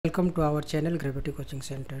Welcome to our channel Gravity Coaching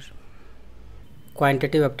Center.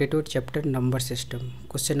 Quantitative Aptitude chapter Number System.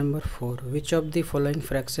 Question number 4. Which of the following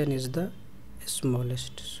fraction is the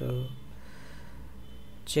smallest? So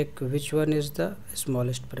check which one is the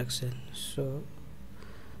smallest fraction. So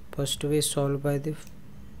first we solve by the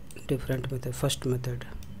different method. First method.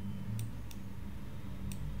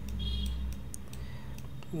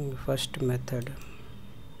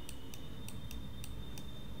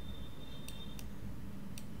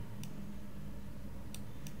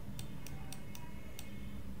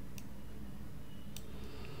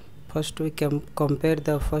 First we can compare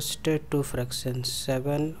the first two fractions,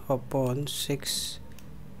 7 upon 6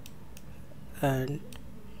 and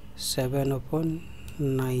 7 upon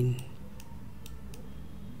 9.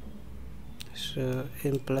 So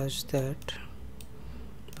implies that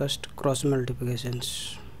first cross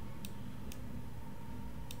multiplications.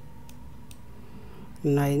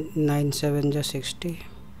 9 7 ja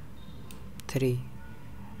 63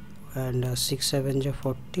 and 6 7 ja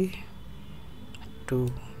 42.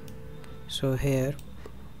 So here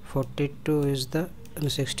 42 is the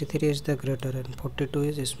 63 is the greater and 42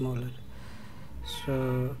 is smaller.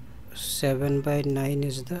 So 7 by 9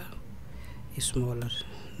 is the smaller.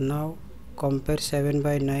 Now compare 7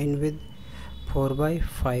 by 9 with 4 by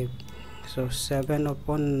 5. So 7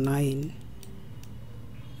 upon 9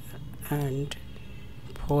 and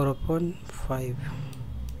 4 upon 5.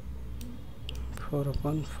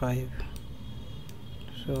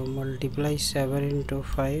 So multiply 7 into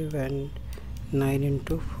 5 and 9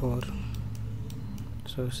 into 4.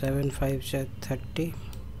 So 7 5 is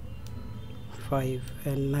 35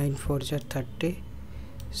 and 9 4 is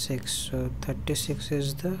 36. So 36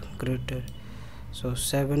 is the greater. So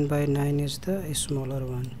 7 by 9 is the smaller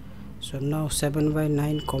one. So now 7 by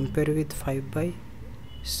 9 compare with 5 by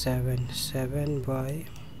 7. 7 by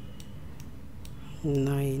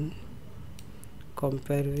 9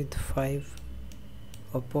 compare with 5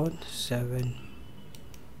 upon 7.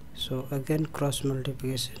 So again cross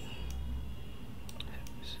multiplication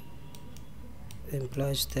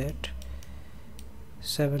implies that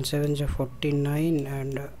 7 7 is 49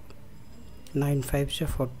 and 9 5 is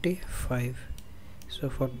 45. So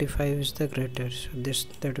 45 is the greater. So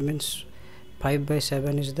that means 5 by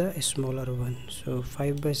 7 is the smaller one. So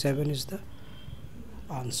 5 by 7 is the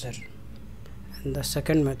answer. And the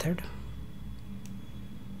second method.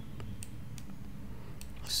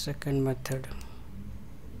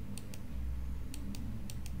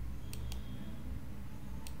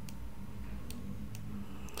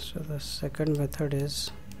 So the second method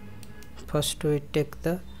is, first we take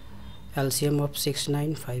the LCM of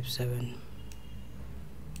 6957.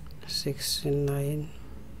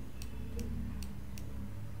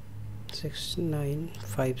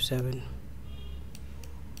 6957.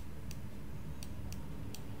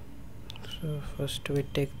 So first we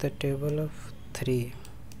take the table of 3.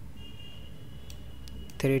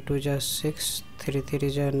 3 2 is 6, 3 3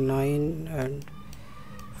 is 9 and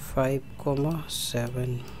 5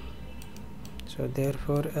 7. So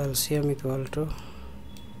therefore LCM equal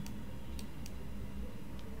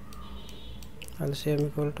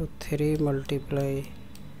to 3 multiply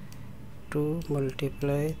 2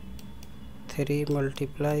 multiply 3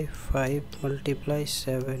 multiply 5 multiply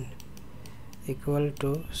 7 equal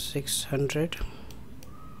to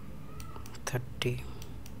 630.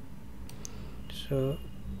 So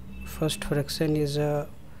first fraction is a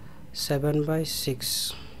 7 by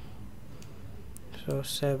 6. So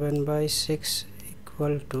 7 by 6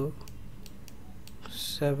 equal to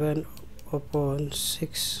 7 upon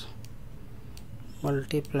 6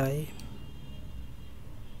 multiply.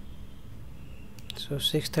 So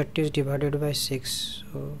 630 is divided by 6.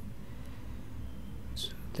 So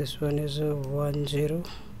this one is a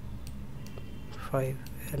 105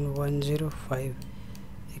 and 105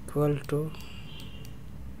 equal to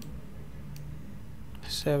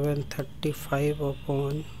 735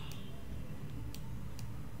 upon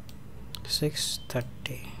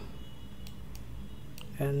 630.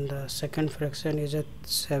 And the second fraction is at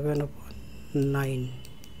 7 upon 9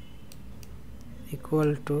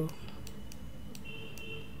 equal to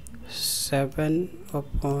 7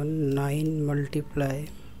 upon 9 multiply.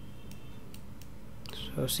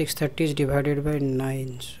 So 630 is divided by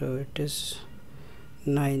 9, so it is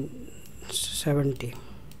 970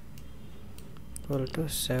 equal to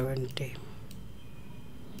 70.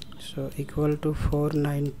 So equal to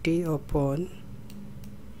 490 upon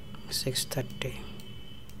 630.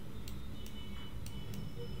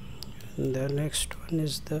 And the next one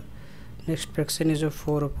is the next fraction is a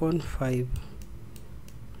 4 upon 5.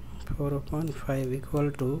 4 upon 5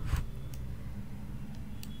 equal to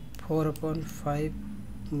 4 upon 5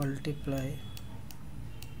 multiply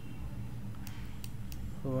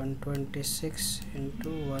 126 into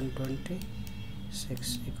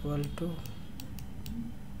 126 equal to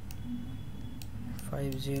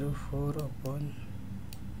 504 upon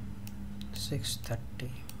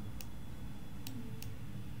 630,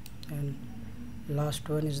 and last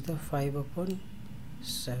one is the 5 upon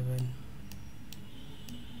 7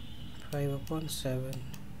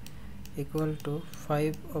 equal to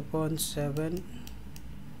 5 upon 7,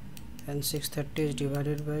 and 630 is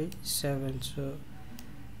divided by 7, so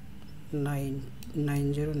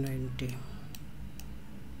 90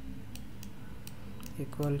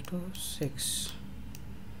 equal to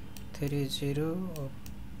 630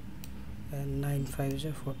 and 9 5s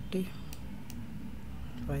are 40,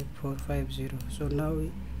 5450. So now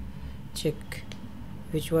we check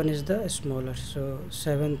which one is the smaller. So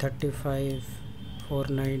 735,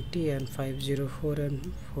 490 and 504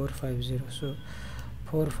 and 450. So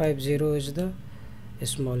 450 is the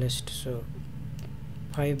smallest, so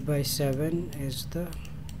 5 by 7 is the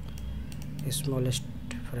smallest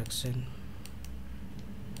fraction,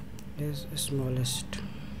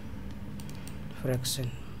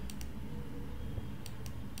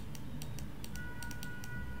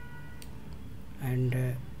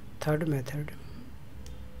 and third method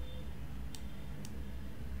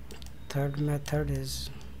is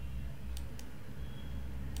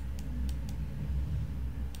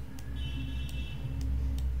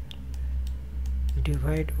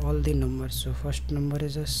divide all the numbers. So first number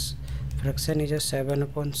is a fraction is a 7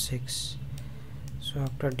 upon 6, so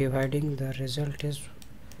after dividing the result is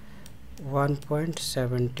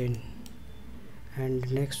 1.17,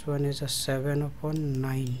 and next one is a 7 upon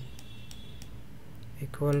 9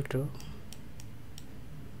 equal to,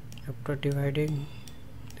 after dividing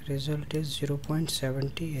the result is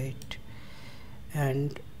 0.78,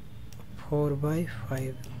 and 4 by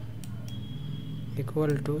 5 equal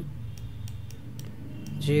to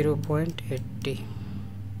 0.80,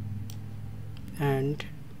 and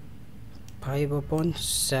 5 upon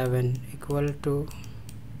 7 equal to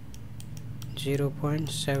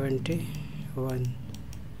 0.71.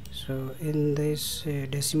 So in this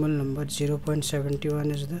decimal number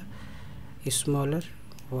 0.71 is the smaller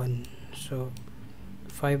one, so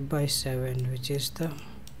 5 by 7, which is the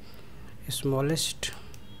smallest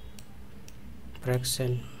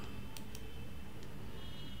fraction.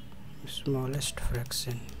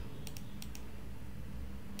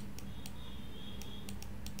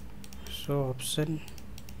 So option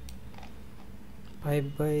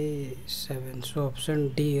 5 by 7, so option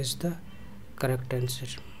D is the correct answer.